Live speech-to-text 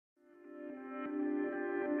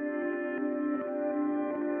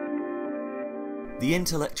The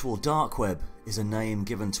intellectual dark web is a name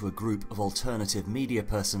given to a group of alternative media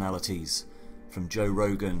personalities, from Joe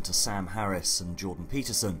Rogan to Sam Harris and Jordan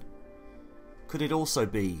Peterson. Could it also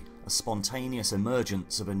be a spontaneous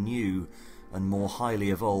emergence of a new and more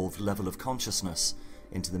highly evolved level of consciousness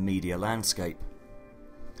into the media landscape?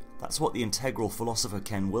 That's what the integral philosopher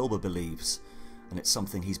Ken Wilber believes, and it's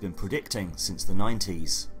something he's been predicting since the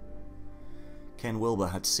 90s. Ken Wilber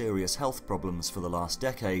had serious health problems for the last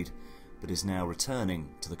decade, but is now returning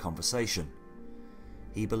to the conversation.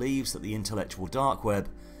 He believes that the intellectual dark web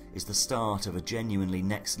is the start of a genuinely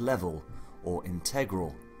next level or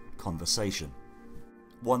integral conversation.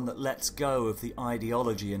 One that lets go of the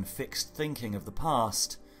ideology and fixed thinking of the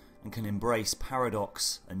past and can embrace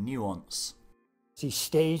paradox and nuance. These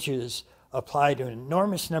stages apply to an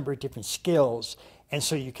enormous number of different skills, and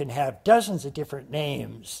so you can have dozens of different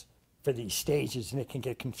names for these stages, and it can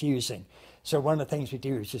get confusing. So one of the things we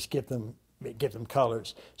do is just give them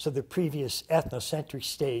colors. So the previous ethnocentric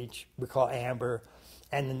stage we call amber,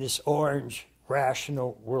 and then this orange,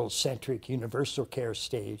 rational, world-centric, universal care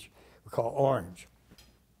stage we call orange.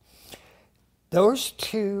 Those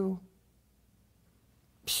two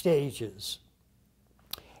stages,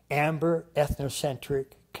 amber,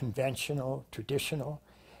 ethnocentric, conventional, traditional,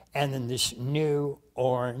 and then this new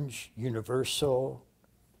orange, universal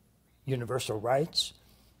rights.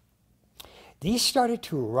 These started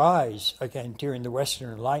to arise again during the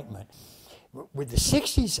Western Enlightenment. With the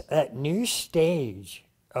 60s, that new stage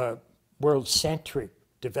of world-centric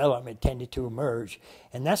development tended to emerge,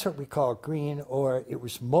 and that's what we call green, or it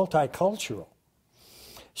was multicultural.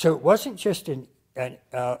 So it wasn't just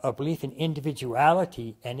a belief in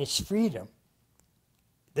individuality and its freedom.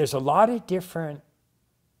 There's a lot of different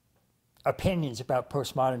opinions about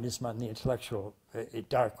postmodernism on the intellectual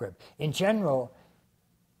dark web. In general,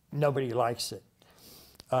 nobody likes it.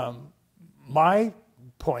 My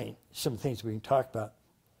point, some things we can talk about,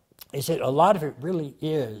 is that a lot of it really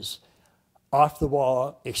is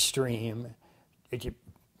off-the-wall, extreme,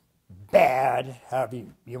 bad, however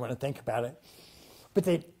you want to think about it, but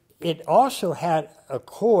that it also had a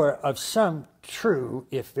core of some true,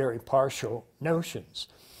 if very partial, notions.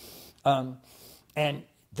 And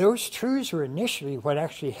those truths were initially what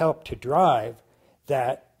actually helped to drive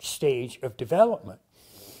that stage of development.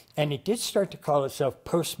 And it did start to call itself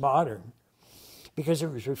postmodern because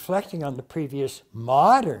it was reflecting on the previous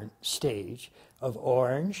modern stage of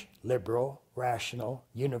orange, liberal, rational,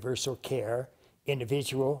 universal care,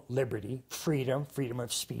 individual liberty, freedom, freedom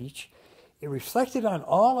of speech. It reflected on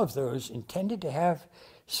all of those, intended to have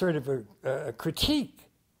sort of a critique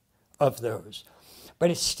of those.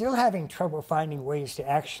 But it's still having trouble finding ways to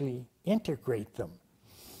actually integrate them.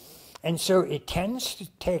 And so it tends to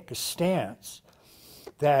take a stance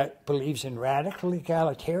that believes in radical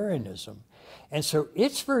egalitarianism. And so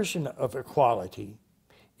its version of equality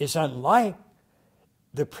is unlike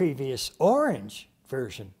the previous orange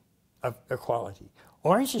version of equality.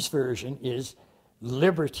 Orange's version is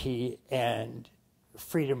liberty and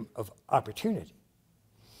freedom of opportunity.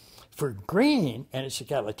 For green and its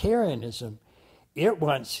egalitarianism, it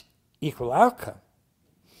wants equal outcome.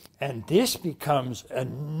 And this becomes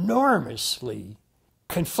enormously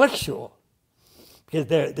conflictual because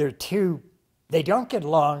they don't get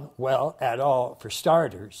along well at all, for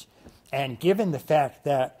starters. And given the fact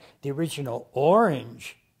that the original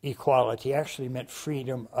orange equality actually meant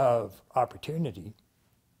freedom of opportunity,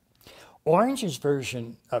 Orange's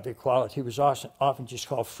version of equality was often just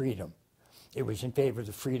called freedom. It was in favor of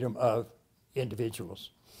the freedom of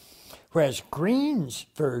individuals. Whereas Green's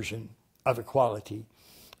version of equality,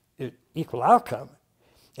 equal outcome,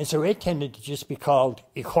 and so it tended to just be called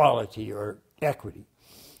equality or equity.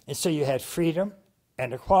 And so you had freedom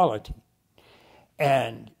and equality.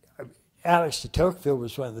 And Alex de Tocqueville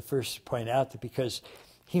was one of the first to point out that because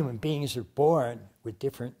human beings are born with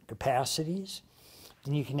different capacities,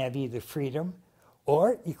 then you can have either freedom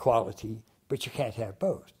or equality, but you can't have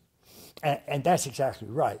both. And that's exactly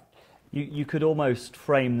right. You could almost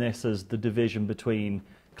frame this as the division between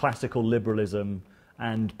classical liberalism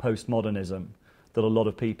and postmodernism, that a lot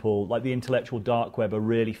of people, like the intellectual dark web, are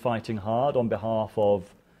really fighting hard on behalf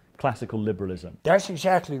of classical liberalism. That's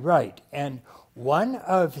exactly right. And one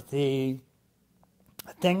of the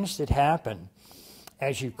things that happen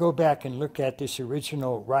as you go back and look at this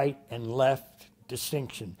original right and left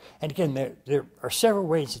distinction, and again, there are several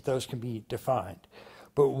ways that those can be defined,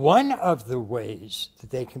 but one of the ways that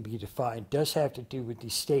they can be defined does have to do with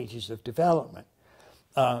these stages of development.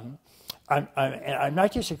 I'm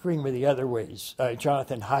not disagreeing with the other ways.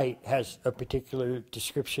 Jonathan Haidt has a particular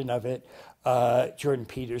description of it. Jordan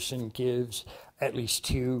Peterson gives at least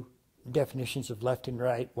two definitions of left and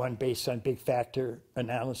right, one based on big factor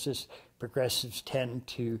analysis. Progressives tend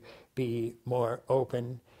to be more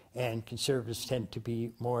open, and conservatives tend to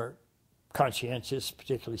be more conscientious,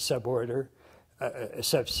 particularly suborder,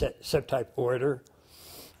 subtype order.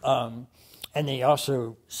 And he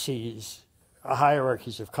also sees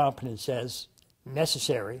hierarchies of competence as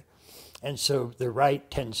necessary, and so the right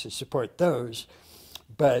tends to support those,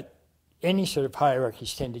 but any sort of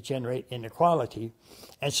hierarchies tend to generate inequality,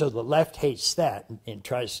 and so the left hates that and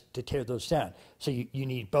tries to tear those down. So you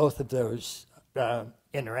need both of those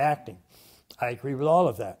interacting. I agree with all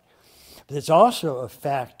of that. But there's also a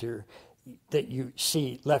factor that you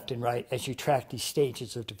see left and right as you track these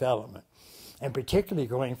stages of development, and particularly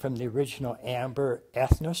going from the original amber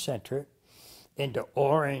ethnocentric into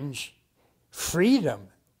orange freedom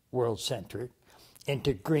world-centric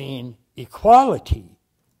into green equality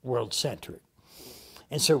world-centric.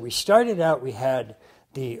 And so we started out, we had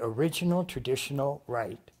the original traditional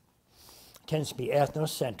right. It tends to be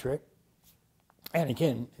ethnocentric. And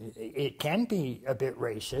again, it can be a bit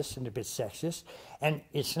racist and a bit sexist. And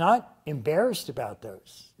it's not embarrassed about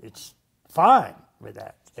those. It's fine with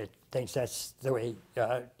that. It thinks that's the way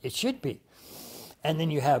it should be. And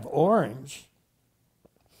then you have orange,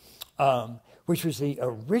 which was the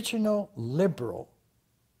original liberal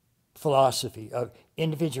philosophy of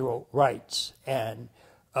individual rights and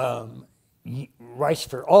rights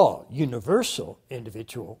for all, universal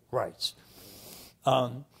individual rights.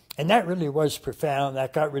 And that really was profound.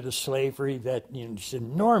 That got rid of slavery. That, there's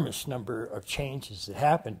an enormous number of changes that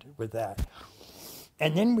happened with that.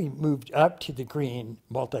 And then we moved up to the green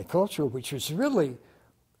multicultural, which was really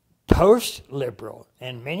post-liberal,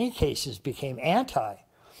 and in many cases became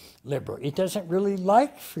anti-liberal. It doesn't really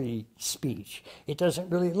like free speech. It doesn't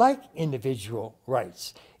really like individual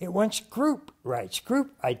rights. It wants group rights,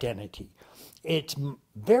 group identity. It's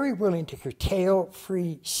very willing to curtail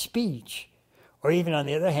free speech, or even, on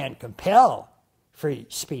the other hand, compel free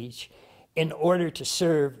speech in order to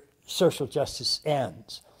serve social justice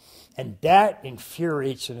ends. And that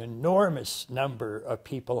infuriates an enormous number of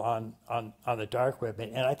people on the dark web,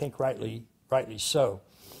 and I think rightly so.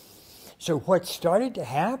 So what started to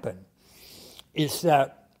happen is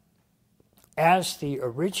that as the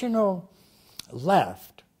original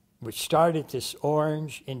left, which started this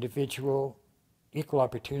orange individual equal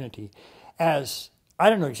opportunity, as I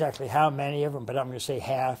don't know exactly how many of them, but I'm going to say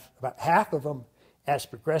about half of them as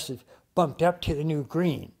progressive bumped up to the new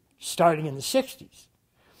green, starting in the 60s.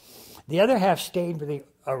 The other half stayed with the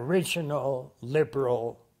original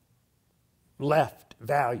liberal left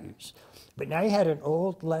values. But now you had an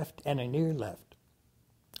old left and a new left.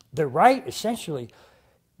 The right, essentially,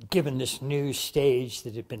 given this new stage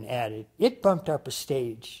that had been added, it bumped up a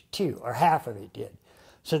stage too, or half of it did.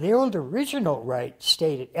 So the old original right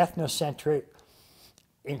stayed at ethnocentric,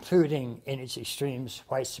 including in its extremes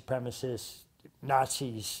white supremacists,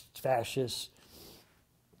 Nazis, fascists.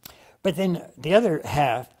 But then the other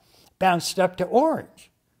half bounced up to orange.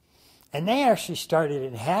 And they actually started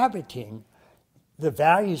inhabiting the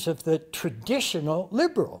values of the traditional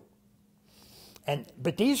liberal.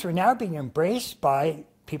 But these were now being embraced by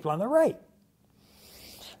people on the right.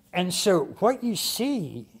 And so what you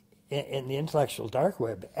see in the intellectual dark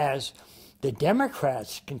web as the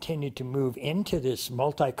Democrats continue to move into this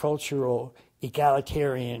multicultural,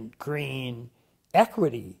 egalitarian, green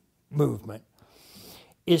equity movement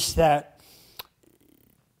is that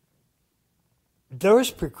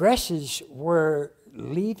those progressives were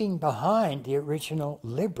leaving behind the original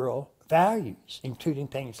liberal values, including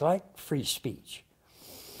things like free speech.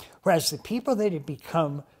 Whereas the people that had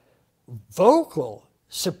become vocal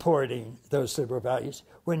supporting those liberal values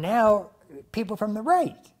were now people from the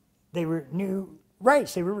right. They were new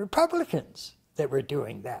rights. They were Republicans that were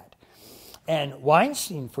doing that. And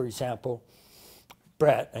Weinstein, for example,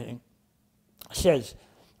 Brett, I think, says,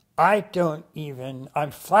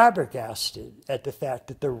 I'm flabbergasted at the fact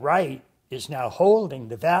that the right is now holding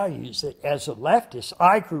the values that, as a leftist,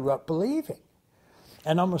 I grew up believing.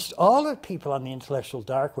 And almost all the people on the intellectual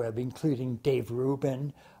dark web, including Dave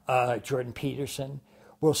Rubin, Jordan Peterson,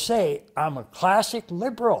 will say, I'm a classic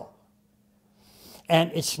liberal.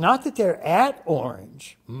 And it's not that they're at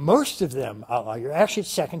orange. Most of them, are actually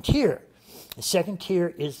second tier. The second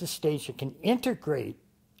tier is the stage that can integrate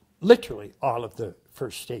literally all of the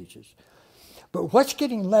first stages. But what's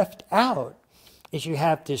getting left out is you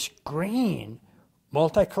have this green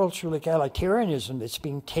multicultural egalitarianism that's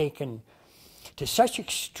being taken to such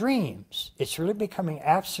extremes, it's really becoming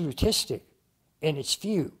absolutistic in its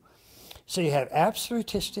view. So you have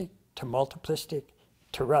absolutistic to multiplistic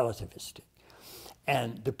to relativistic.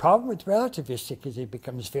 And the problem with relativistic is it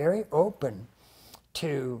becomes very open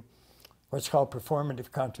to what's called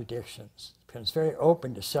performative contradictions. It becomes very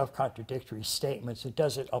open to self-contradictory statements. It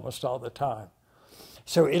does it almost all the time.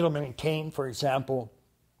 So it'll maintain, for example,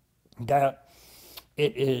 that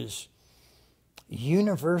it is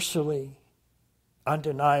universally,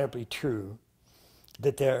 undeniably true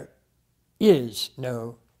that there is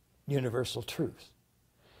no universal truth.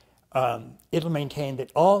 It'll maintain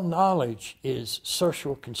that all knowledge is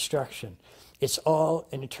social construction. It's all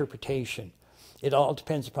an interpretation. It all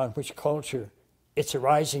depends upon which culture it's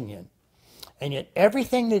arising in. And yet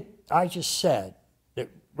everything that I just said that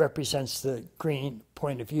represents the green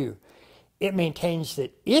point of view, it maintains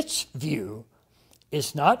that its view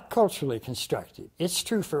is not culturally constructed. It's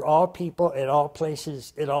true for all people at all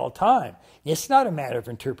places at all time. It's not a matter of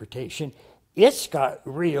interpretation. It's got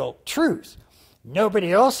real truth.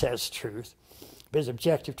 Nobody else has truth because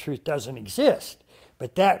objective truth doesn't exist.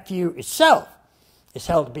 But that view itself is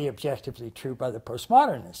held to be objectively true by the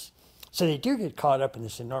postmodernists. So they do get caught up in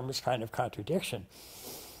this enormous kind of contradiction.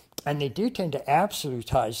 And they do tend to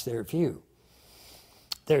absolutize their view.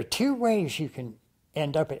 There are two ways you can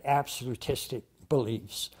end up at absolutistic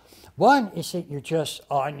beliefs. One is that you're just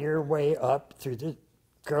on your way up through the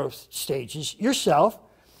growth stages yourself,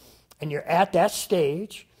 and you're at that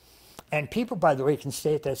stage. And people, by the way, can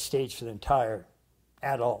stay at that stage for the entire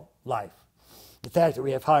adult life. The fact that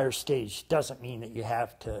we have higher stage doesn't mean that you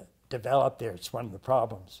have to develop there. It's one of the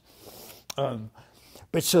problems.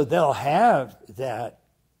 But so they'll have that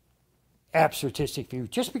absolutistic view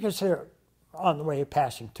just because they're on the way of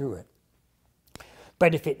passing through it.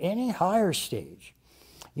 But if at any higher stage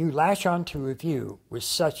you latch onto a view with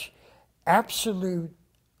such absolute,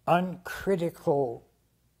 uncritical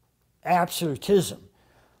absolutism,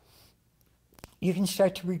 you can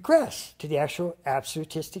start to regress to the actual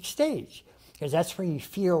absolutistic stage. Because that's where you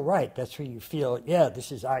feel right. That's where you feel, yeah,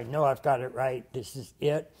 this is, I know I've got it right. This is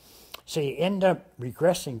it. So you end up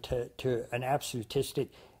regressing to an absolutistic,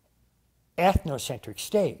 ethnocentric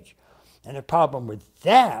stage. And the problem with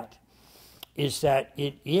that is that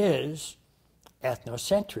it is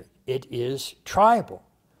ethnocentric. It is tribal.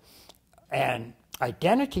 And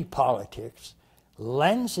identity politics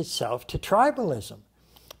lends itself to tribalism.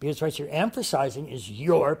 Because what you're emphasizing is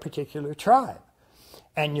your particular tribe.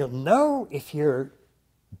 And you'll know if you're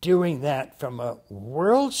doing that from a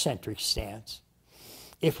world-centric stance,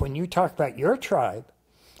 if when you talk about your tribe,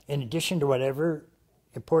 in addition to whatever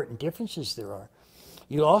important differences there are,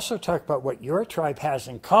 you also talk about what your tribe has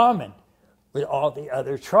in common with all the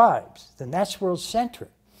other tribes, then that's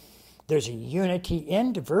world-centric. There's a unity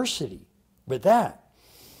in diversity with that.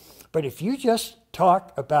 But if you just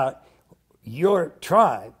talk about your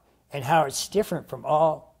tribe and how it's different from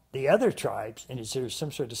all the other tribes, and there's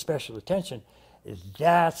some sort of special attention,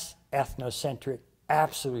 that's ethnocentric,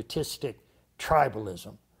 absolutistic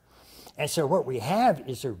tribalism. And so what we have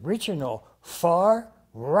is original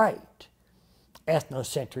far-right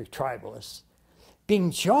ethnocentric tribalists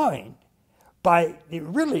being joined by the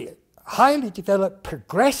really highly developed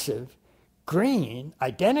progressive green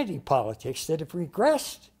identity politics that have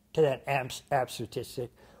regressed to that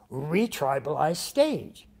absolutistic, retribalized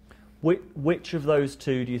stage. Which of those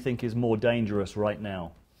two do you think is more dangerous right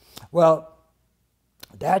now? Well,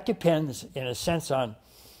 that depends, in a sense, on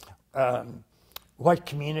what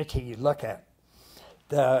community you look at.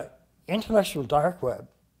 The intellectual dark web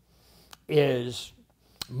is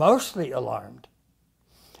mostly alarmed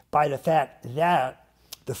by the fact that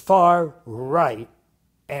the far right,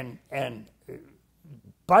 and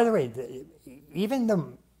by the way, even the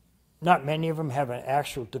not many of them have an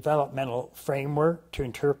actual developmental framework to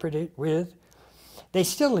interpret it with. They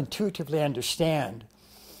still intuitively understand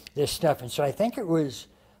this stuff. And so I think it was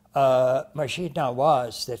Majid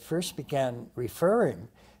Nawaz that first began referring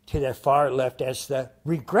to the far left as the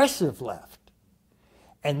regressive left.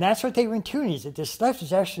 And that's what they were intuiting, is that this left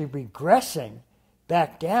is actually regressing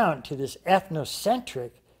back down to this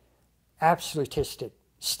ethnocentric, absolutistic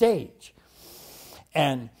stage.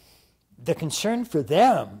 And the concern for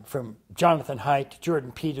them, from Jonathan Haidt to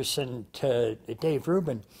Jordan Peterson to Dave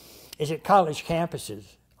Rubin, is that college campuses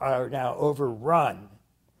are now overrun,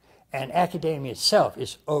 and academia itself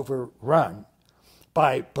is overrun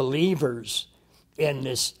by believers in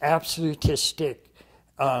this absolutistic,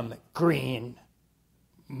 green,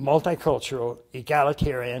 multicultural,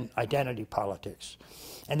 egalitarian identity politics.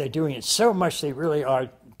 And they're doing it so much they really are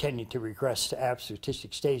tending to regress to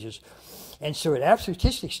absolutistic stages. And so at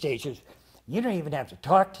absolutistic stages, you don't even have to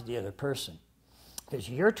talk to the other person, because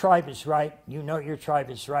your tribe is right, you know your tribe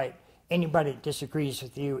is right, anybody that disagrees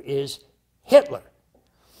with you is Hitler.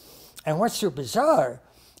 And what's so bizarre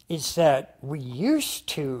is that we used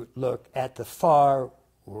to look at the far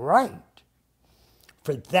right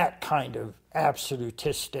for that kind of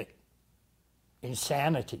absolutistic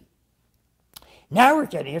insanity. Now we're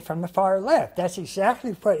getting it from the far left. That's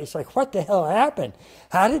exactly what, it's like, what the hell happened?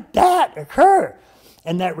 How did that occur?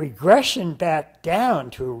 And that regression back down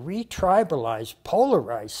to a retribalized,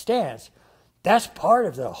 polarized stance, that's part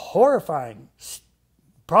of the horrifying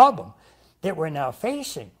problem that we're now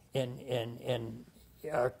facing in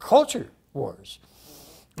culture wars.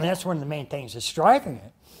 And that's one of the main things that's driving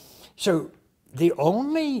it. So the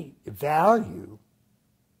only value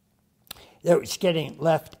that was getting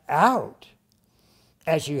left out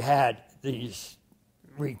as you had these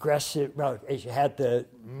regressive, well, as you had the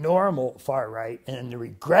normal far right and then the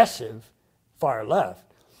regressive far left,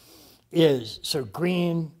 is, so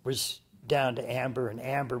green was down to amber and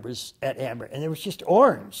amber was at amber, and there was just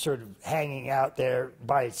orange sort of hanging out there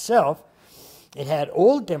by itself. It had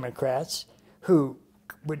old Democrats who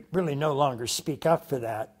would really no longer speak up for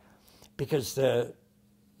that because the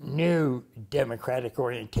new democratic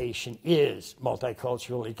orientation is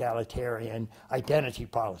multicultural, egalitarian, identity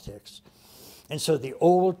politics. And so the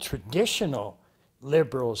old traditional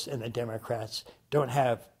liberals and the Democrats don't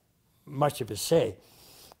have much of a say.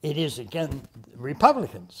 It is, again,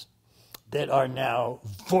 Republicans that are now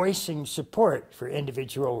voicing support for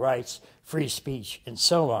individual rights, free speech, and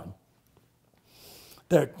so on.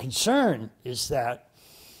 The concern is that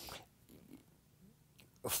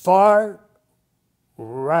far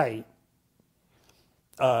right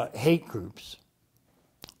hate groups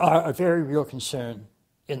are a very real concern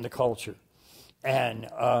in the culture. And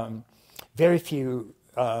very few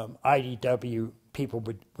IDW people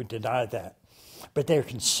would deny that. But their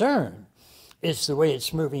concern is the way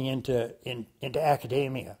it's moving into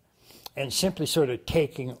academia and simply sort of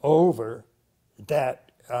taking over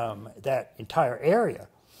that, that entire area.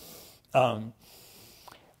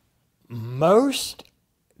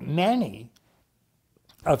 Many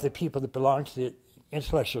of the people that belong to the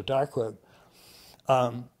intellectual dark web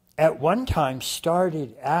at one time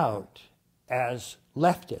started out as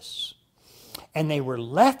leftists. And they were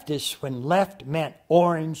leftists when left meant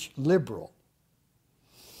orange liberal.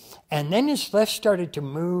 And then as left started to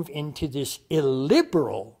move into this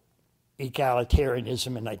illiberal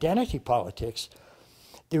egalitarianism and identity politics,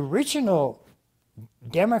 the original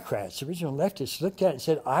Democrats, the original leftists looked at it and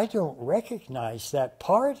said, I don't recognize that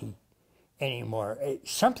party anymore.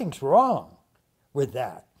 Something's wrong with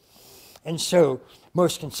that. And so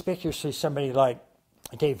most conspicuously somebody like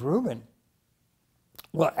Dave Rubin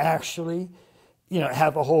will actually,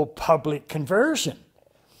 have a whole public conversion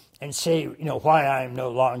and say, why I'm no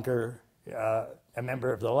longer a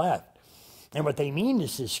member of the left. And what they mean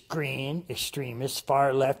is this green, extremist,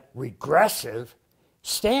 far left, regressive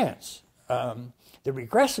stance, the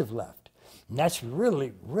regressive left. And that's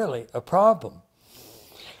really, really a problem.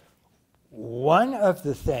 One of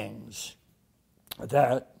the things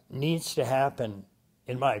that needs to happen,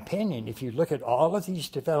 in my opinion, if you look at all of these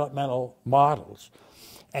developmental models,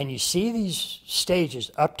 and you see these stages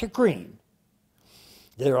up to green,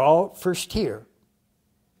 they're all first tier,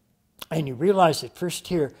 and you realize that first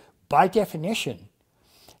tier, by definition,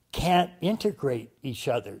 can't integrate each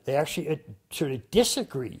other. They actually sort of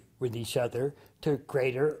disagree with each other to a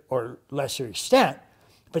greater or lesser extent,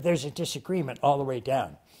 but there's a disagreement all the way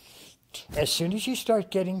down. As soon as you start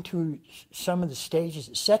getting to some of the stages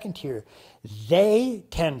at second tier, they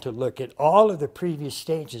tend to look at all of the previous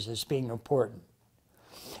stages as being important.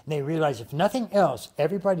 And they realize if nothing else,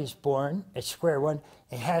 everybody's born at square one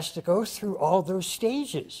and has to go through all those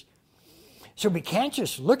stages. So we can't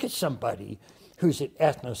just look at somebody who's at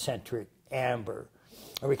ethnocentric, amber,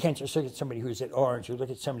 or we can't just look at somebody who's at orange or look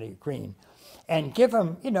at somebody at green and give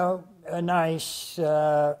them, a nice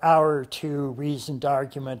hour or two reasoned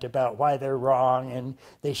argument about why they're wrong and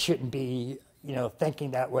they shouldn't be,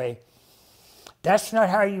 thinking that way. That's not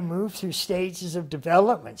how you move through stages of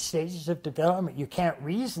development. Stages of development, you can't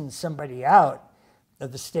reason somebody out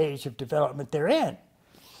of the stage of development they're in.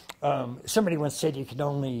 Somebody once said you can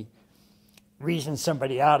only reason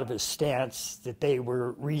somebody out of a stance that they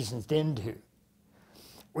were reasoned into.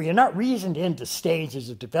 Well, you're not reasoned into stages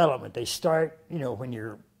of development. They start, when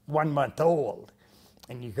you're 1 month old,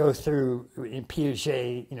 and you go through, in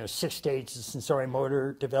Piaget, 6 stages of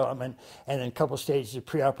sensory-motor development, and then a couple stages of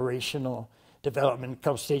pre-operational development, a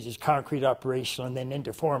couple stages concrete operational, and then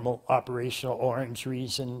into formal operational, orange,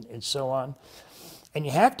 reason, and so on. And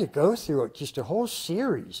you have to go through just a whole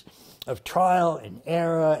series of trial and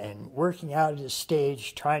error and working out at a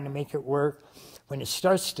stage, trying to make it work. When it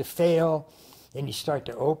starts to fail, and you start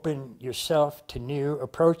to open yourself to new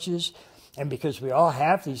approaches, and because we all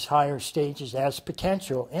have these higher stages as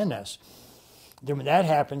potential in us, then when that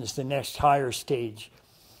happens, the next higher stage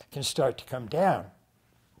can start to come down.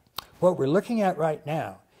 What we're looking at right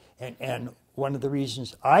now, and one of the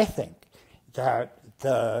reasons I think that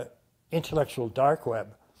the intellectual dark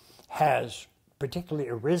web has particularly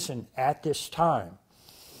arisen at this time,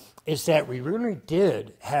 is that we really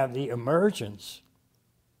did have the emergence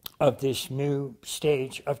of this new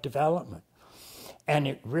stage of development. And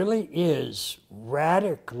it really is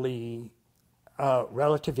radically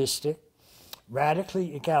relativistic,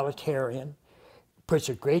 radically egalitarian, puts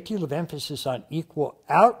a great deal of emphasis on equal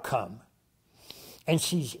outcome, and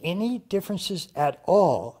sees any differences at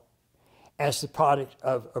all as the product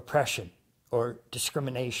of oppression or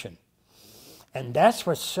discrimination. And that's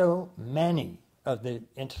what so many of the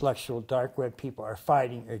intellectual dark web people are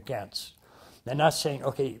fighting against. They're not saying,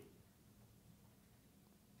 okay,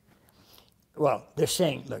 well, they're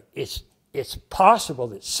saying, look, it's possible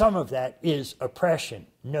that some of that is oppression,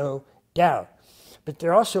 no doubt. But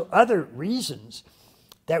there are also other reasons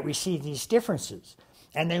that we see these differences.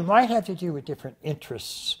 And they might have to do with different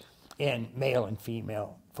interests in male and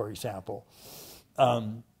female, for example.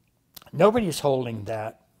 Nobody's holding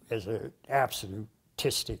that as an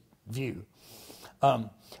absolutistic view.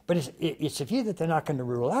 But it's a view that they're not going to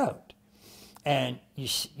rule out. And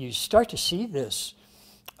you start to see this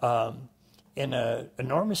in an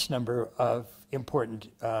enormous number of important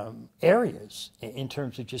areas in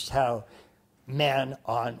terms of just how men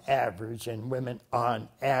on average and women on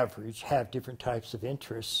average have different types of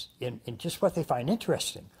interests in just what they find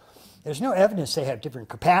interesting. There's no evidence they have different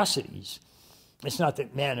capacities. It's not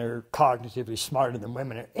that men are cognitively smarter than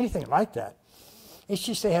women or anything like that. It's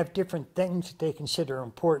just they have different things that they consider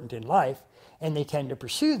important in life, and they tend to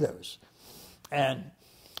pursue those. And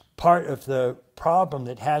part of the problem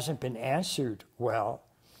that hasn't been answered well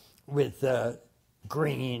with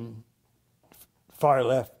green,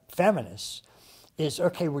 far-left feminists is,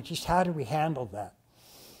 okay, well, just how do we handle that?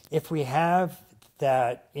 If we have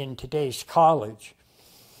that in today's college,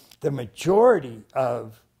 the majority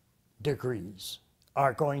of degrees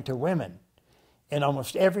are going to women in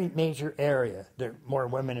almost every major area. There are more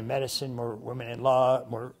women in medicine, more women in law,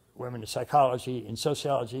 more women in psychology, in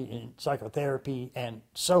sociology, in psychotherapy, and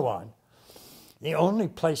so on. The only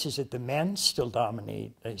places that the men still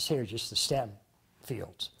dominate, I say, are just the STEM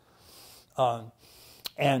fields.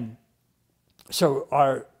 And so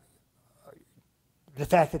the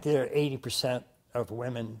fact that there are 80% of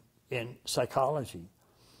women in psychology,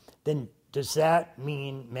 then does that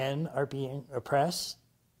mean men are being oppressed?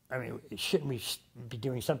 I mean, shouldn't we be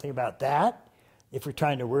doing something about that if we're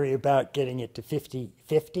trying to worry about getting it to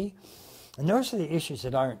 50-50? And those are the issues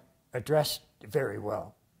that aren't addressed very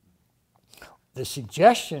well. The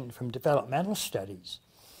suggestion from developmental studies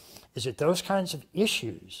is that those kinds of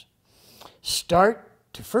issues start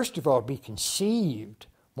to, first of all, be conceived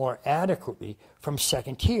more adequately from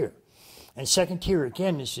second tier. And second tier,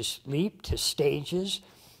 again, is this leap to stages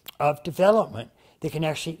of development that can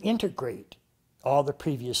actually integrate all the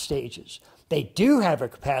previous stages. They do have a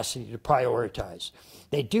capacity to prioritize.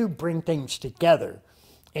 They do bring things together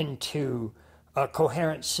into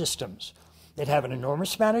coherent systems that have an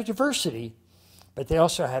enormous amount of diversity, but they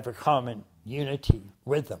also have a common unity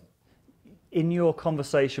with them. In your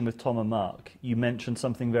conversation with Tom and Mark, you mentioned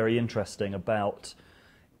something very interesting about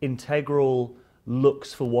integral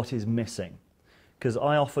looks for what is missing. Because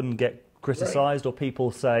I often get criticized, or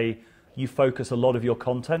people say you focus a lot of your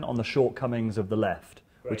content on the shortcomings of the left,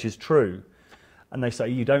 which is true. And they say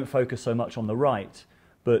you don't focus so much on the right.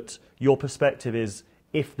 But your perspective is,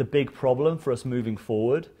 if the big problem for us moving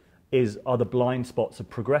forward are the blind spots of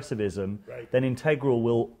progressivism, then integral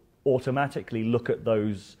will automatically look at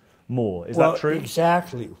those more. Is that true?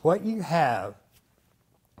 Exactly. What you have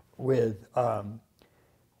with,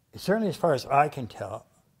 certainly as far as I can tell,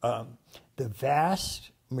 the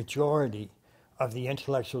vast majority of the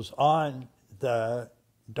intellectuals on the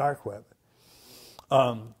dark web,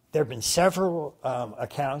 there have been several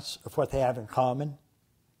accounts of what they have in common.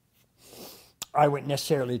 I wouldn't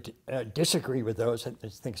necessarily disagree with those. I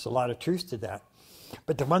think there's a lot of truth to that.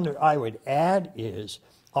 But the one that I would add is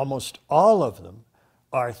almost all of them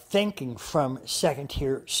are thinking from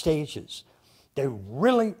second-tier stages. They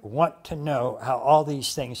really want to know how all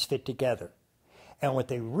these things fit together. And what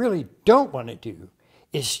they really don't want to do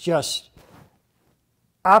is just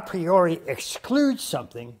a priori exclude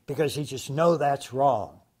something because they just know that's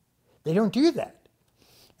wrong. They don't do that.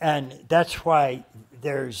 And that's why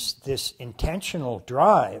there's this intentional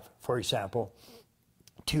drive, for example,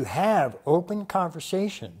 to have open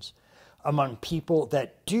conversations among people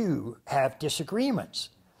that do have disagreements.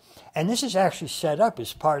 And this is actually set up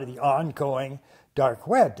as part of the ongoing dark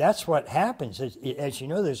web. That's what happens. As you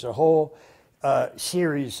know, there's a whole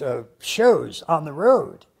series of shows on the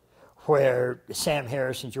road where Sam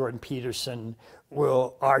Harris and Jordan Peterson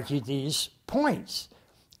will argue these points,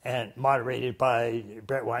 and moderated by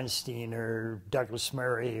Brett Weinstein or Douglas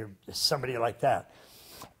Murray or somebody like that.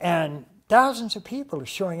 And thousands of people are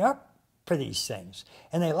showing up for these things,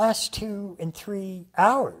 and they last 2 and 3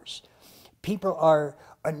 hours. People are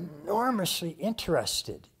enormously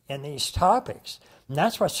interested in these topics, and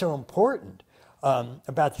that's what's so important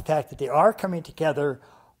about the fact that they are coming together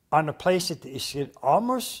on a place that should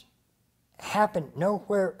almost happen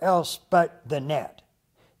nowhere else but the net.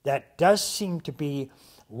 That does seem to be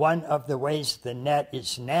one of the ways the net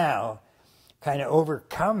is now kind of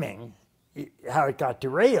overcoming how it got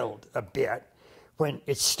derailed a bit. When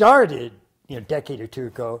it started, a decade or two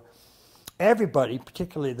ago, everybody,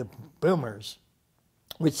 particularly the boomers,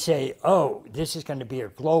 would say, oh, this is going to be a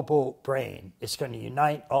global brain. It's going to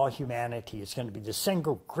unite all humanity. It's going to be the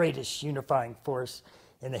single greatest unifying force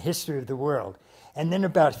in the history of the world. And then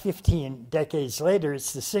about 15 decades later,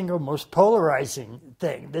 it's the single most polarizing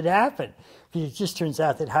thing that happened. Because it just turns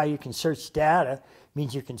out that how you can search data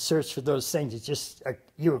means you can search for those things that just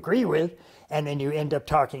you agree with, and then you end up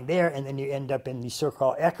talking there, and then you end up in these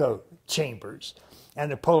so-called echo chambers.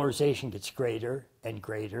 And the polarization gets greater and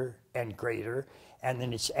greater and greater, and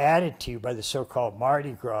then it's added to by the so-called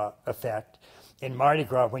Mardi Gras effect. In Mardi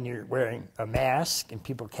Gras, when you're wearing a mask and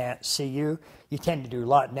people can't see you, you tend to do a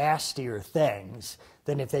lot nastier things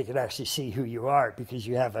than if they could actually see who you are because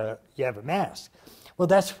you have a mask. Well,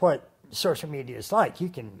 that's what social media is like. You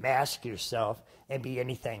can mask yourself and be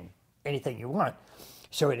anything you want.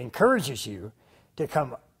 So it encourages you to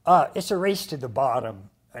come up. It's a race to the bottom.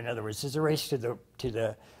 In other words, it's a race to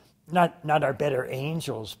the not our better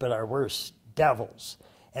angels, but our worst devils,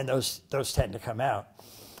 and those tend to come out.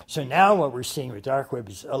 So now what we're seeing with dark web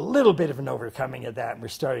is a little bit of an overcoming of that, and we're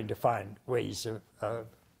starting to find ways of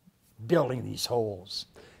building these holes.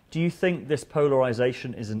 Do you think this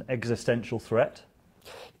polarization is an existential threat?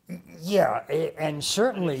 Yeah, and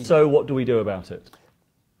certainly... So what do we do about it?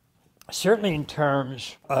 Certainly in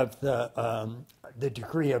terms of the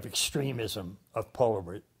degree of extremism of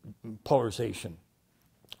polarization.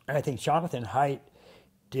 And I think Jonathan Haidt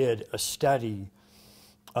did a study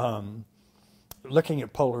looking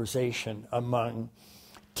at polarization among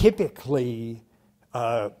typically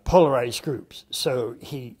polarized groups. So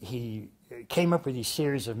he came up with these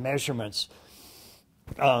series of measurements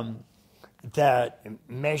that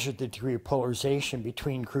measured the degree of polarization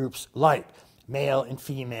between groups like male and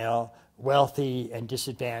female, wealthy and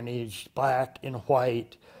disadvantaged, black and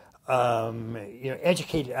white,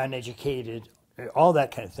 educated, uneducated, all that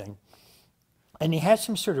kind of thing. And he had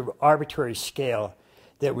some sort of arbitrary scale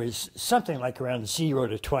that was something like around 0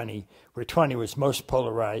 to 20, where 20 was most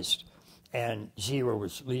polarized and 0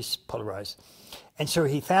 was least polarized. And so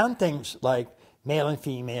he found things like male and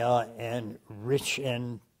female and rich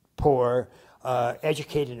and poor,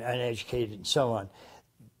 educated and uneducated, and so on.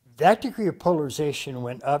 That degree of polarization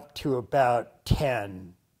went up to about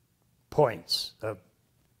 10 points of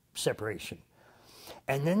separation.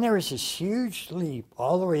 And then there was this huge leap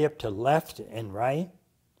all the way up to left and right,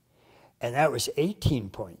 and that was 18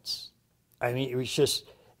 points. I mean, it was just,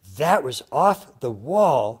 that was off the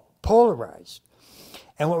wall polarized.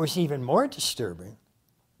 And what was even more disturbing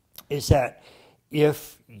is that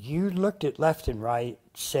if you looked at left and right,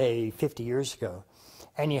 say 50 years ago,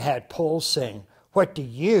 and you had polls saying, what do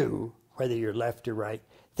you, whether you're left or right,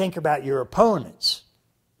 think about your opponents,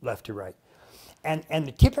 left or right? And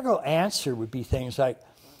the typical answer would be things like,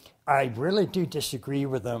 I really do disagree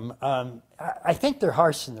with them. I think their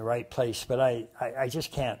heart's in the right place, but I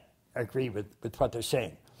just can't agree with what they're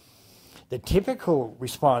saying. The typical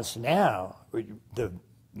response now, the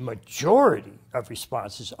majority of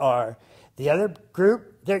responses are, the other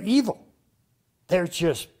group, they're evil. They're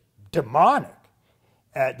just demonic.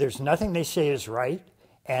 There's nothing they say is right,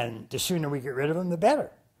 and the sooner we get rid of them, the better.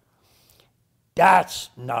 That's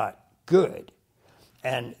not good.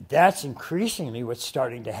 And that's increasingly what's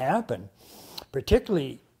starting to happen,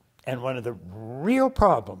 particularly, and one of the real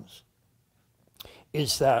problems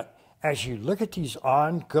is that as you look at these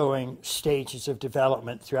ongoing stages of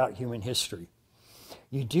development throughout human history,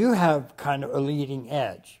 you do have kind of a leading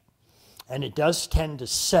edge, and it does tend to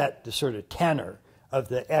set the sort of tenor of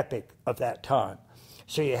the epic of that time.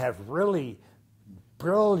 So you have really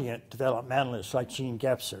brilliant developmentalists like Gene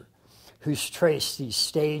Gebser, who's traced these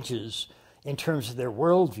stages in terms of their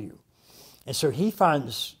worldview. And so he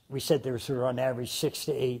finds, we said there was sort of on average 6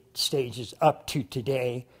 to 8 stages up to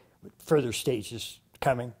today, with further stages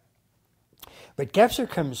coming. But Gebser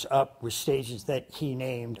comes up with stages that he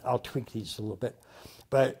named, I'll tweak these a little bit,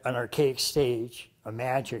 but an archaic stage, a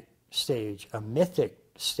magic stage, a mythic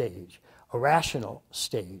stage, a rational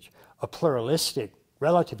stage, a pluralistic,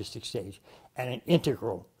 relativistic stage, and an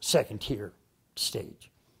integral second-tier stage.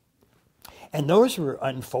 And those were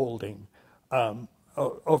unfolding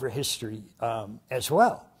over history as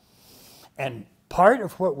well. And part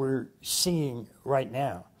of what we're seeing right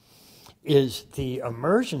now is the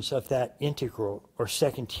emergence of that integral or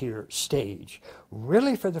second-tier stage,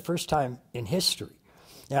 really for the first time in history.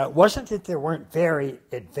 Now, it wasn't that there weren't very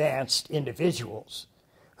advanced individuals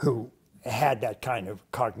who had that kind of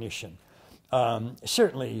cognition.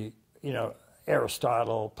 Certainly, you know,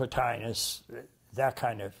 Aristotle, Plotinus, that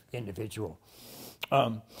kind of individual.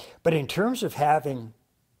 But in terms of having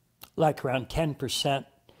like around 10%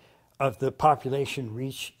 of the population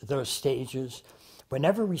reach those stages,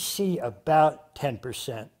 whenever we see about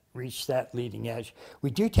 10% reach that leading edge, we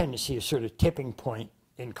do tend to see a sort of tipping point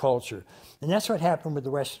in culture. And that's what happened with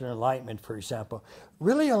the Western Enlightenment, for example.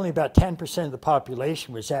 Really only about 10% of the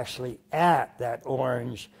population was actually at that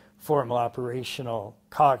orange formal operational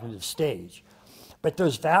cognitive stage. But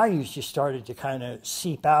those values just started to kind of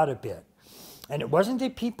seep out a bit. And it wasn't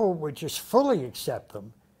that people would just fully accept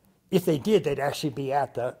them. If they did, they'd actually be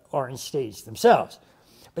at the orange stage themselves.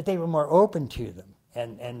 But they were more open to them,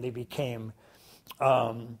 and they became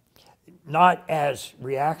not as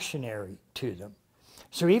reactionary to them.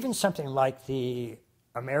 So even something like the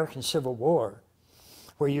American Civil War,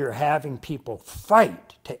 where you're having people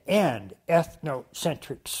fight to end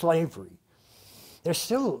ethnocentric slavery, there's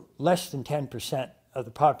still less than 10% of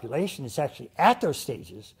the population that's actually at those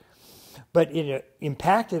stages, but it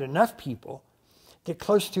impacted enough people that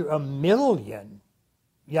close to 1 million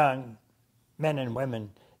young men and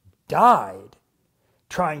women died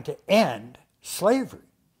trying to end slavery.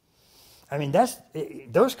 I mean,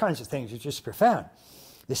 those kinds of things are just profound.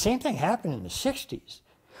 The same thing happened in the 60s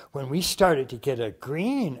when we started to get a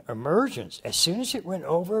green emergence. As soon as it went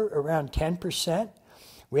over around 10%,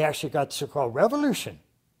 we actually got the so-called revolution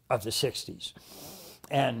of the 60s.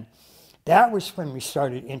 And that was when we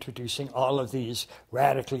started introducing all of these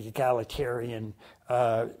radically egalitarian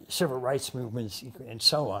civil rights movements and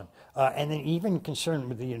so on. And then even concerned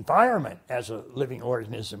with the environment as a living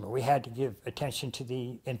organism. We had to give attention to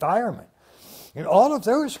the environment. And all of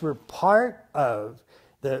those were part of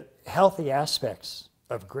the healthy aspects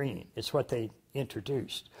of green. It's what they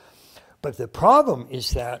introduced. But the problem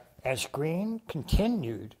is that as green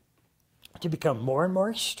continued to become more and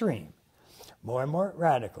more extreme, more and more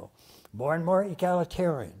radical, more and more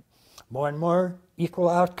egalitarian, more and more equal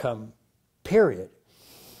outcome, period,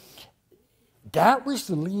 that was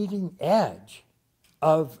the leading edge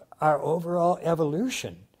of our overall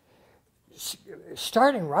evolution,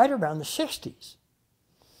 starting right around the 60s.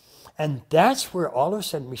 And that's where all of a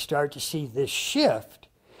sudden we start to see this shift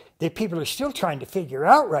that people are still trying to figure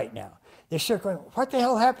out right now. They're still going, what the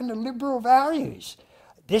hell happened to liberal values?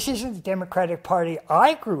 This isn't the Democratic Party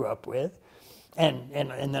I grew up with. And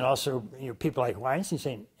then also, you know, people like Weinstein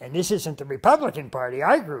saying, and this isn't the Republican Party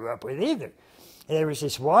I grew up with either. And there was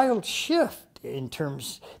this wild shift in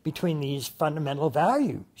terms between these fundamental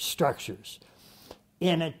value structures,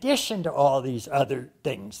 in addition to all these other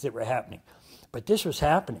things that were happening. But this was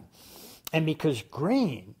happening. And because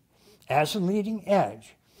green, as a leading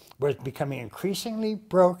edge, was becoming increasingly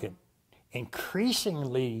broken,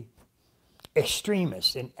 increasingly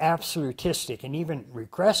extremist and absolutistic and even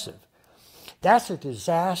regressive, that's a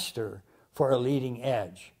disaster for a leading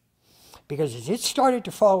edge. Because as it started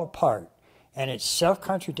to fall apart and its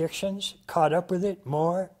self-contradictions caught up with it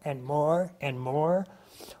more and more and more,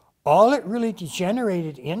 all it really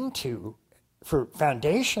degenerated into for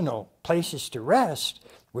foundational places to rest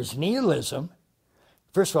was nihilism.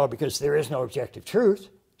 First of all, because there is no objective truth,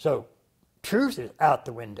 so truth is out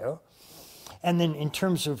the window. And then in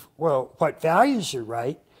terms of, well, what values are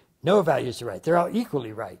right, no values are right. They're all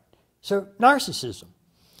equally right. So narcissism.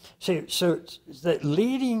 So the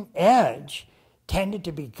leading edge tended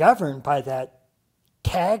to be governed by that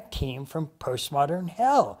tag team from postmodern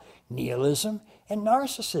hell, nihilism and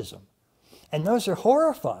narcissism. And those are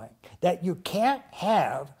horrifying, that you can't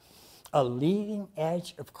have a leading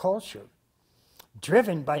edge of culture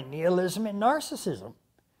driven by nihilism and narcissism,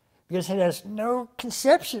 because it has no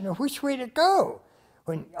conception of which way to go.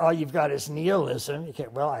 When all you've got is nihilism, you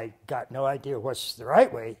can't, well, I got no idea what's the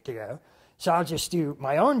right way to go, so I'll just do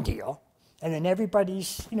my own deal. And then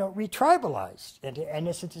everybody's, you know, retribalized, and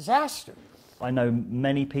it's a disaster. I know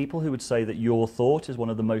many people who would say that your thought is one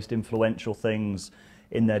of the most influential things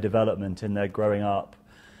in their development, in their growing up.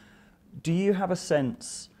 Do you have a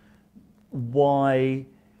sense why,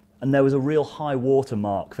 and there was a real high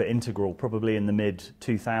watermark for Integral probably in the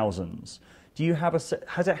mid-2000s, do you have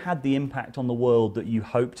has it had the impact on the world that you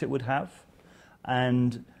hoped it would have?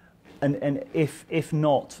 And if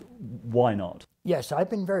not, why not? Yes, I've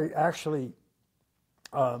been very actually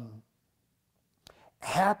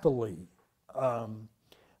happily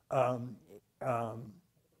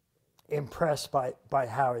impressed by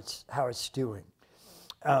how it's doing.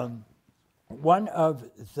 One of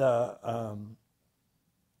the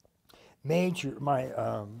major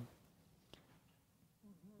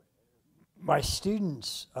my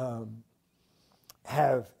students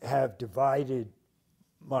have divided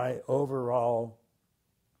my overall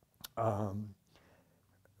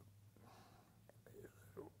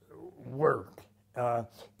work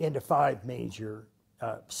into 5 major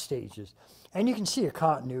stages. And you can see a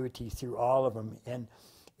continuity through all of them. And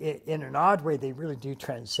in an odd way, they really do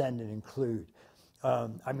transcend and include.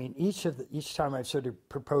 I mean, each time I've sort of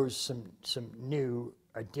proposed some new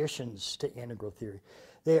additions to integral theory.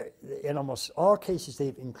 In almost all cases,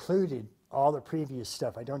 they've included all the previous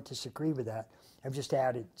stuff. I don't disagree with that. I've just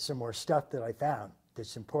added some more stuff that I found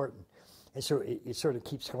that's important. And so it sort of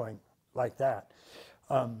keeps going like that.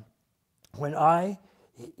 When I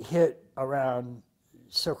hit around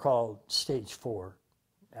so-called stage 4,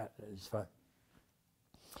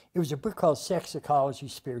 it was a book called Sex, Ecology,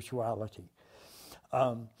 Spirituality.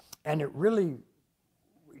 And it really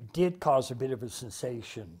did cause a bit of a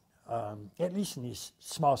sensation, at least in these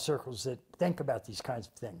small circles that think about these kinds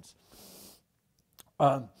of things.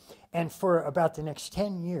 And for about the next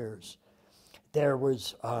 10 years, there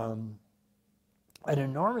was an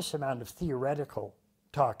enormous amount of theoretical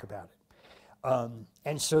talk about it.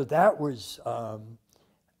 And so that was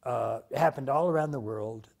happened all around the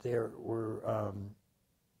world. There were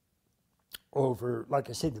over, like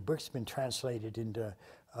I said, the book's been translated into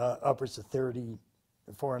upwards of 30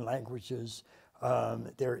 foreign languages.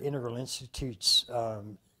 There are integral institutes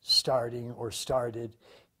starting or started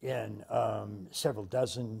in several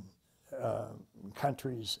dozen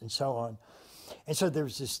countries and so on. And so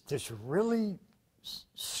there's this really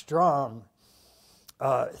strong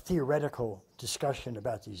theoretical discussion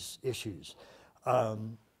about these issues.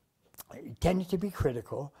 It tended to be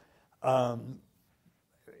critical.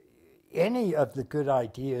 Any of the good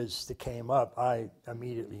ideas that came up, I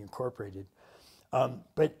immediately incorporated.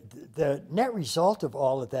 But the net result of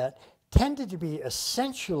all of that tended to be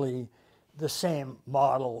essentially the same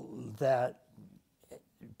model that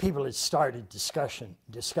people had started discussing.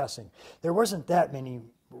 There wasn't that many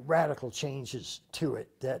radical changes to it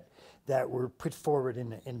that were put forward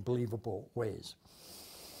in believable ways.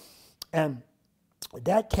 And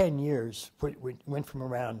that 10 years went from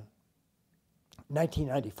around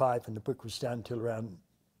 1995, when the book was done, until around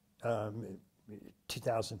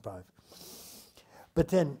 2005. But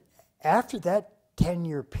then after that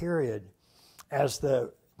 10-year period, as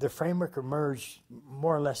the framework emerged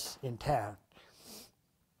more or less intact,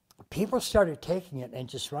 people started taking it and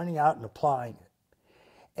just running out and applying it.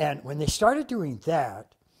 And when they started doing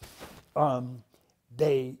that,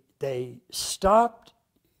 they stopped,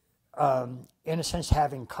 in a sense,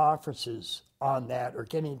 having conferences on that or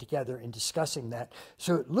getting together and discussing that.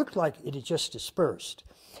 So it looked like it had just dispersed.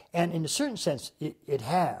 And in a certain sense, it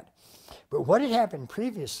had. But what had happened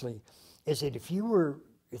previously is that if you were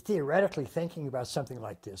theoretically thinking about something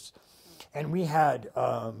like this, and we had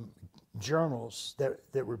journals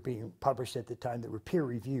that were being published at the time that were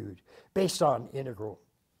peer-reviewed based on integral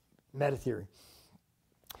meta-theory,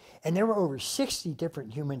 and there were over 60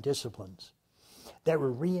 different human disciplines that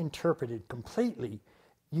were reinterpreted completely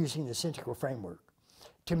using this integral framework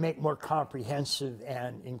to make more comprehensive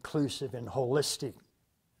and inclusive and holistic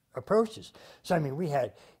approaches. So, I mean, we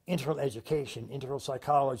had integral education, integral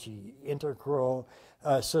psychology, integral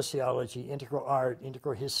sociology, integral art,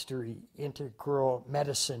 integral history, integral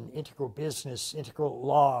medicine, integral business, integral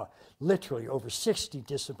law, literally over 60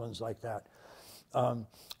 disciplines like that.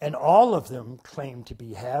 And all of them claimed to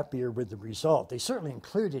be happier with the result. They certainly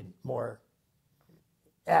included more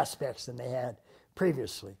aspects than they had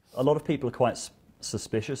previously. A lot of people are quite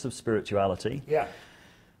suspicious of spirituality. Yeah.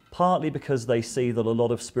 Partly because they see that a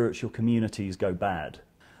lot of spiritual communities go bad.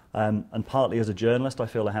 And partly as a journalist, I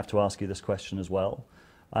feel I have to ask you this question as well.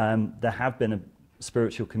 There have been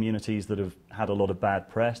spiritual communities that have had a lot of bad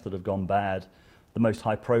press, that have gone bad. The most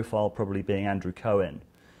high profile probably being Andrew Cohen.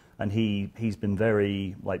 And he's been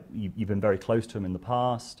very, like, you've been very close to him in the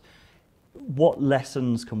past. What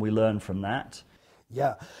lessons can we learn from that?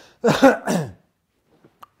 Yeah.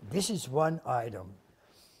 This is one item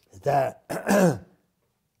that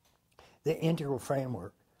the integral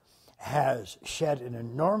framework has shed an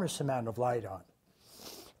enormous amount of light on.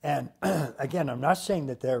 And again, I'm not saying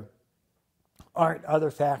that there aren't other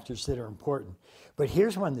factors that are important, but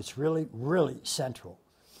here's one that's really, really central.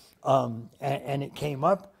 And it came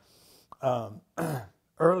up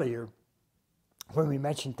earlier when we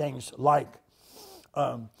mentioned things like,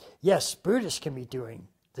 yes, Buddhists can be doing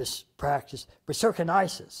this practice, but so can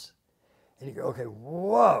ISIS. And you go, okay,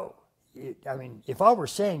 whoa. I mean, if all we're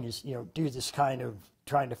saying is, do this kind of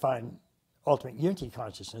trying to find ultimate unity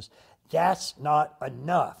consciousness, that's not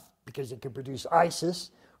enough, because it could produce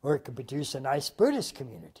ISIS or it could produce a nice Buddhist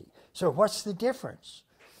community. So what's the difference?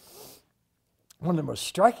 One of the most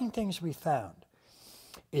striking things we found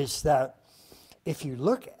is that if you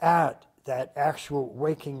look at that actual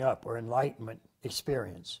waking up or enlightenment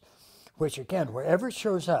experience, which again, wherever it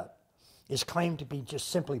shows up, is claimed to be just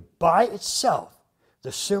simply by itself,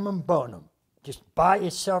 the summum bonum, just by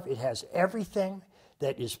itself, it has everything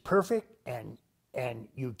that is perfect, and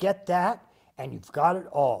you get that, and you've got it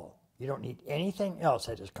all. You don't need anything else.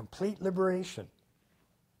 That is complete liberation.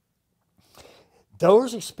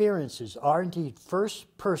 Those experiences are indeed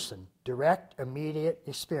first-person, direct, immediate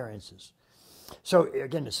experiences. So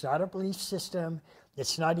again, it's not a belief system.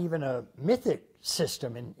 It's not even a mythic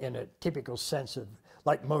system in a typical sense of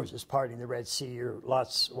like Moses parting the Red Sea or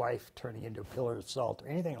Lot's wife turning into a pillar of salt or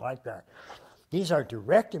anything like that. These are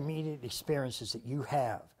direct, immediate experiences that you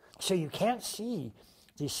have. So you can't see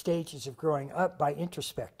these stages of growing up by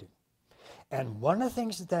introspecting. And one of the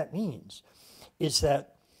things that means is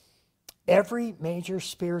that every major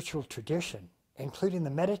spiritual tradition, including the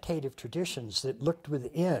meditative traditions that looked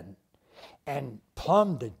within and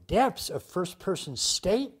plumbed the depths of first-person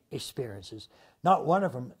state experiences, not one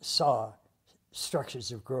of them saw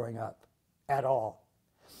structures of growing up at all.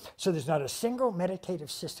 So there's not a single meditative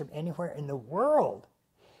system anywhere in the world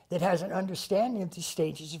that has an understanding of these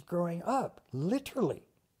stages of growing up. Literally,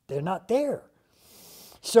 they're not there.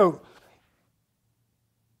 So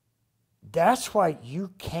that's why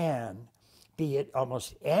you can be at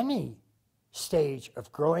almost any stage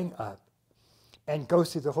of growing up and go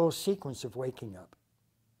through the whole sequence of waking up.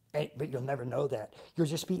 But you'll never know that. You'll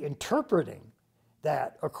just be interpreting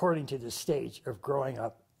that according to the stage of growing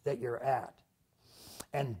up that you're at.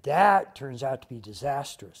 And that turns out to be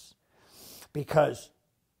disastrous, because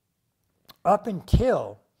up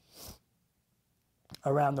until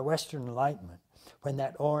around the Western Enlightenment, when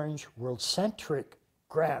that orange world-centric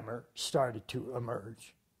grammar started to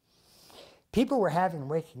emerge, people were having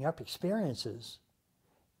waking up experiences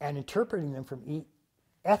and interpreting them from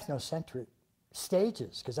ethnocentric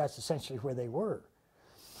stages, because that's essentially where they were.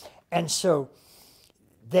 And so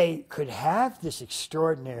they could have this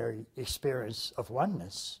extraordinary experience of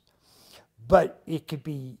oneness, but it could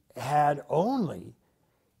be had only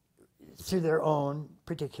through their own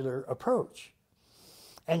particular approach.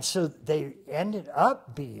 And so they ended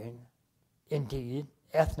up being, indeed,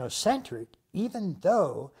 ethnocentric, even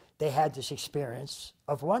though they had this experience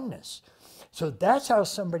of oneness. So that's how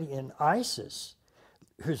somebody in ISIS,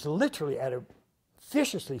 who's literally at a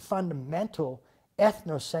viciously fundamental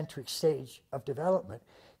ethnocentric stage of development,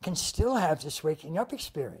 can still have this waking up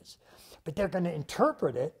experience. But they're going to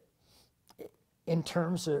interpret it in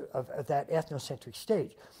terms of that ethnocentric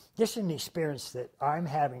stage. This is an experience that I'm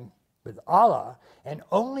having with Allah, and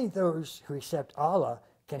only those who accept Allah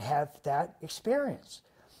can have that experience.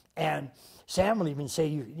 And Sam will even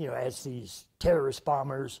say, as these terrorist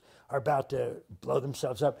bombers are about to blow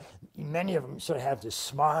themselves up, many of them sort of have this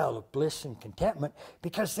smile of bliss and contentment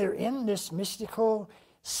because they're in this mystical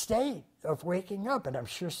state of waking up, and I'm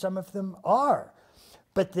sure some of them are.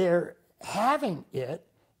 But they're having it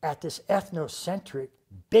at this ethnocentric,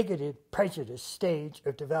 bigoted, prejudiced stage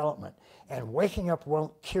of development, and waking up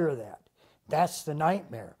won't cure that. That's the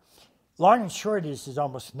nightmare. Long and short is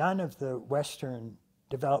almost none of the Western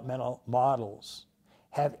developmental models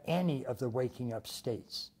have any of the waking up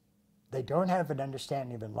states. They don't have an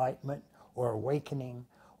understanding of enlightenment or awakening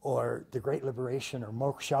or the great liberation or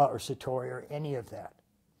moksha or satori or any of that.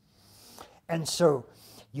 And so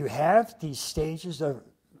you have these stages of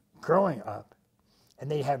growing up,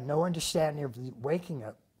 and they have no understanding of the waking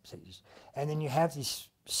up stages. And then you have these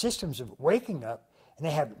systems of waking up, and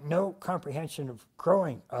they have no comprehension of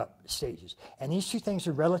growing up stages. And these two things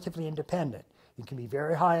are relatively independent. You can be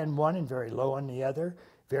very high in one and very low on the other,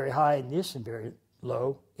 very high in this and very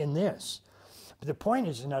low in this. But the point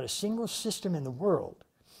is, there's not a single system in the world,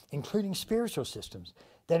 including spiritual systems,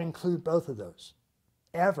 that include both of those,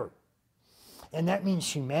 ever. And that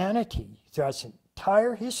means humanity, throughout its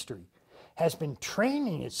entire history has been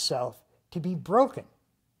training itself to be broken.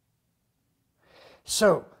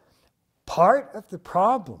 So, part of the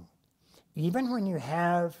problem, even when you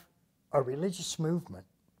have a religious movement,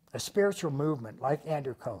 a spiritual movement like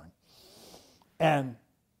Andrew Cohen, and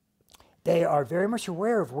they are very much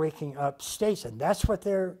aware of waking up states, and that's what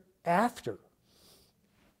they're after.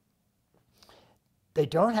 They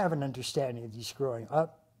don't have an understanding of these growing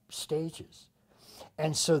up stages.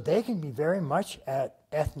 And so they can be very much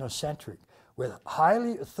ethnocentric with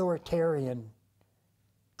highly authoritarian,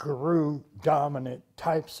 guru-dominant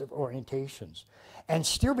types of orientations and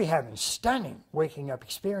still be having stunning waking up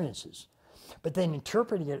experiences, but then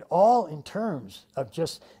interpreting it all in terms of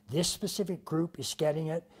just this specific group is getting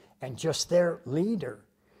it and just their leader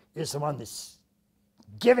is the one that's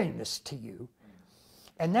giving this to you.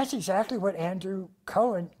 And that's exactly what Andrew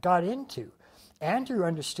Cohen got into. Andrew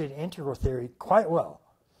understood integral theory quite well.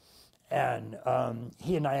 And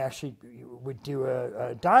he and I actually would do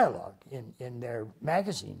a dialogue in their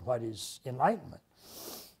magazine, What is Enlightenment?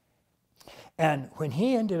 And when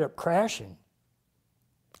he ended up crashing,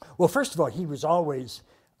 well, first of all, he was always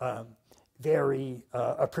very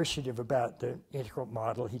appreciative about the integral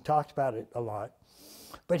model. He talked about it a lot.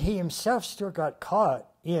 But he himself still got caught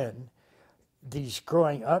in these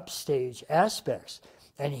growing up stage aspects.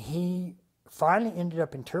 And he finally ended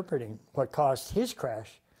up interpreting what caused his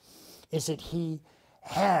crash is that he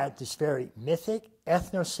had this very mythic,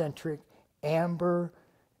 ethnocentric, amber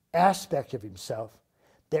aspect of himself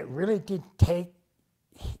that really did take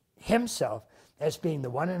himself as being the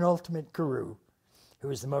one and ultimate guru who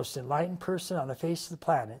is the most enlightened person on the face of the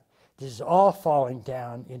planet. This is all falling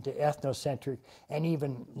down into ethnocentric, and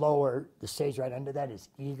even lower, the stage right under that is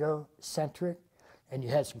egocentric. And you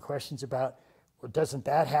had some questions about, well, doesn't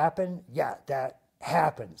that happen? Yeah, that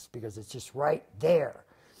happens because it's just right there.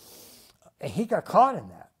 And he got caught in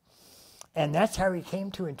that. And that's how he came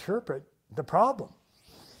to interpret the problem.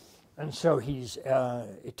 And so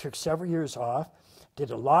it took several years off, did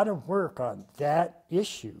a lot of work on that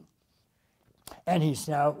issue. And he's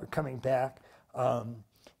now coming back.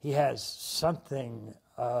 He has something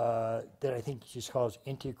that I think he just calls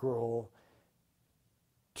integral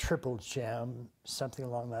triple gem, something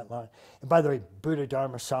along that line. And by the way, Buddha,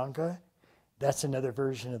 Dharma, Sangha, that's another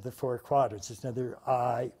version of the four quadrants. It's another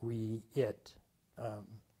I, we, it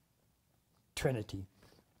trinity.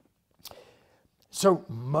 So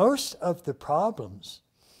most of the problems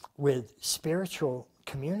with spiritual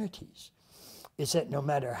communities is that no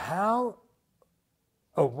matter how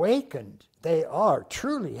awakened they are,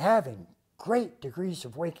 truly having great degrees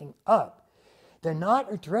of waking up, they're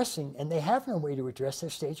not addressing, and they have no way to address their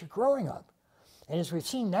stage of growing up. And as we've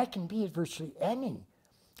seen, that can be at virtually any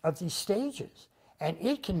of these stages. And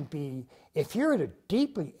it can be, if you're at a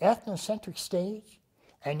deeply ethnocentric stage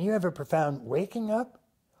and you have a profound waking up,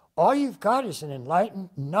 all you've got is an enlightened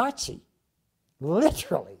Nazi.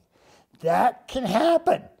 Literally. That can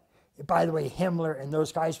happen. By the way, Himmler and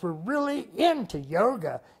those guys were really into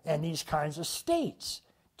yoga and these kinds of states,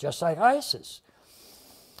 just like ISIS.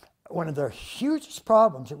 One of the hugest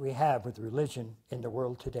problems that we have with religion in the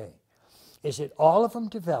world today is that all of them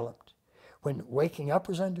developed when waking up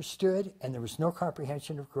was understood and there was no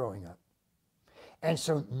comprehension of growing up. And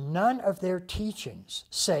so none of their teachings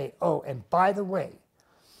say, oh, and by the way,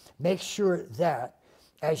 make sure that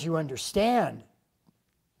as you understand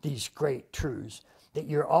these great truths, that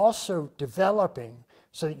you're also developing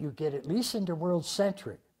so that you get at least into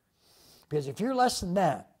world-centric. Because if you're less than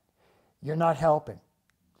that, you're not helping.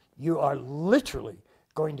 You are literally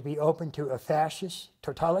going to be open to a fascist,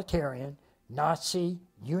 totalitarian, Nazi,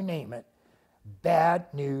 you name it, bad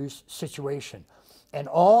news situation. And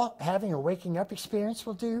all having a waking up experience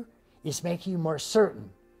will do is make you more certain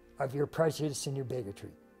of your prejudice and your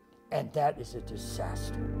bigotry. And that is a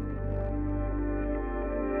disaster.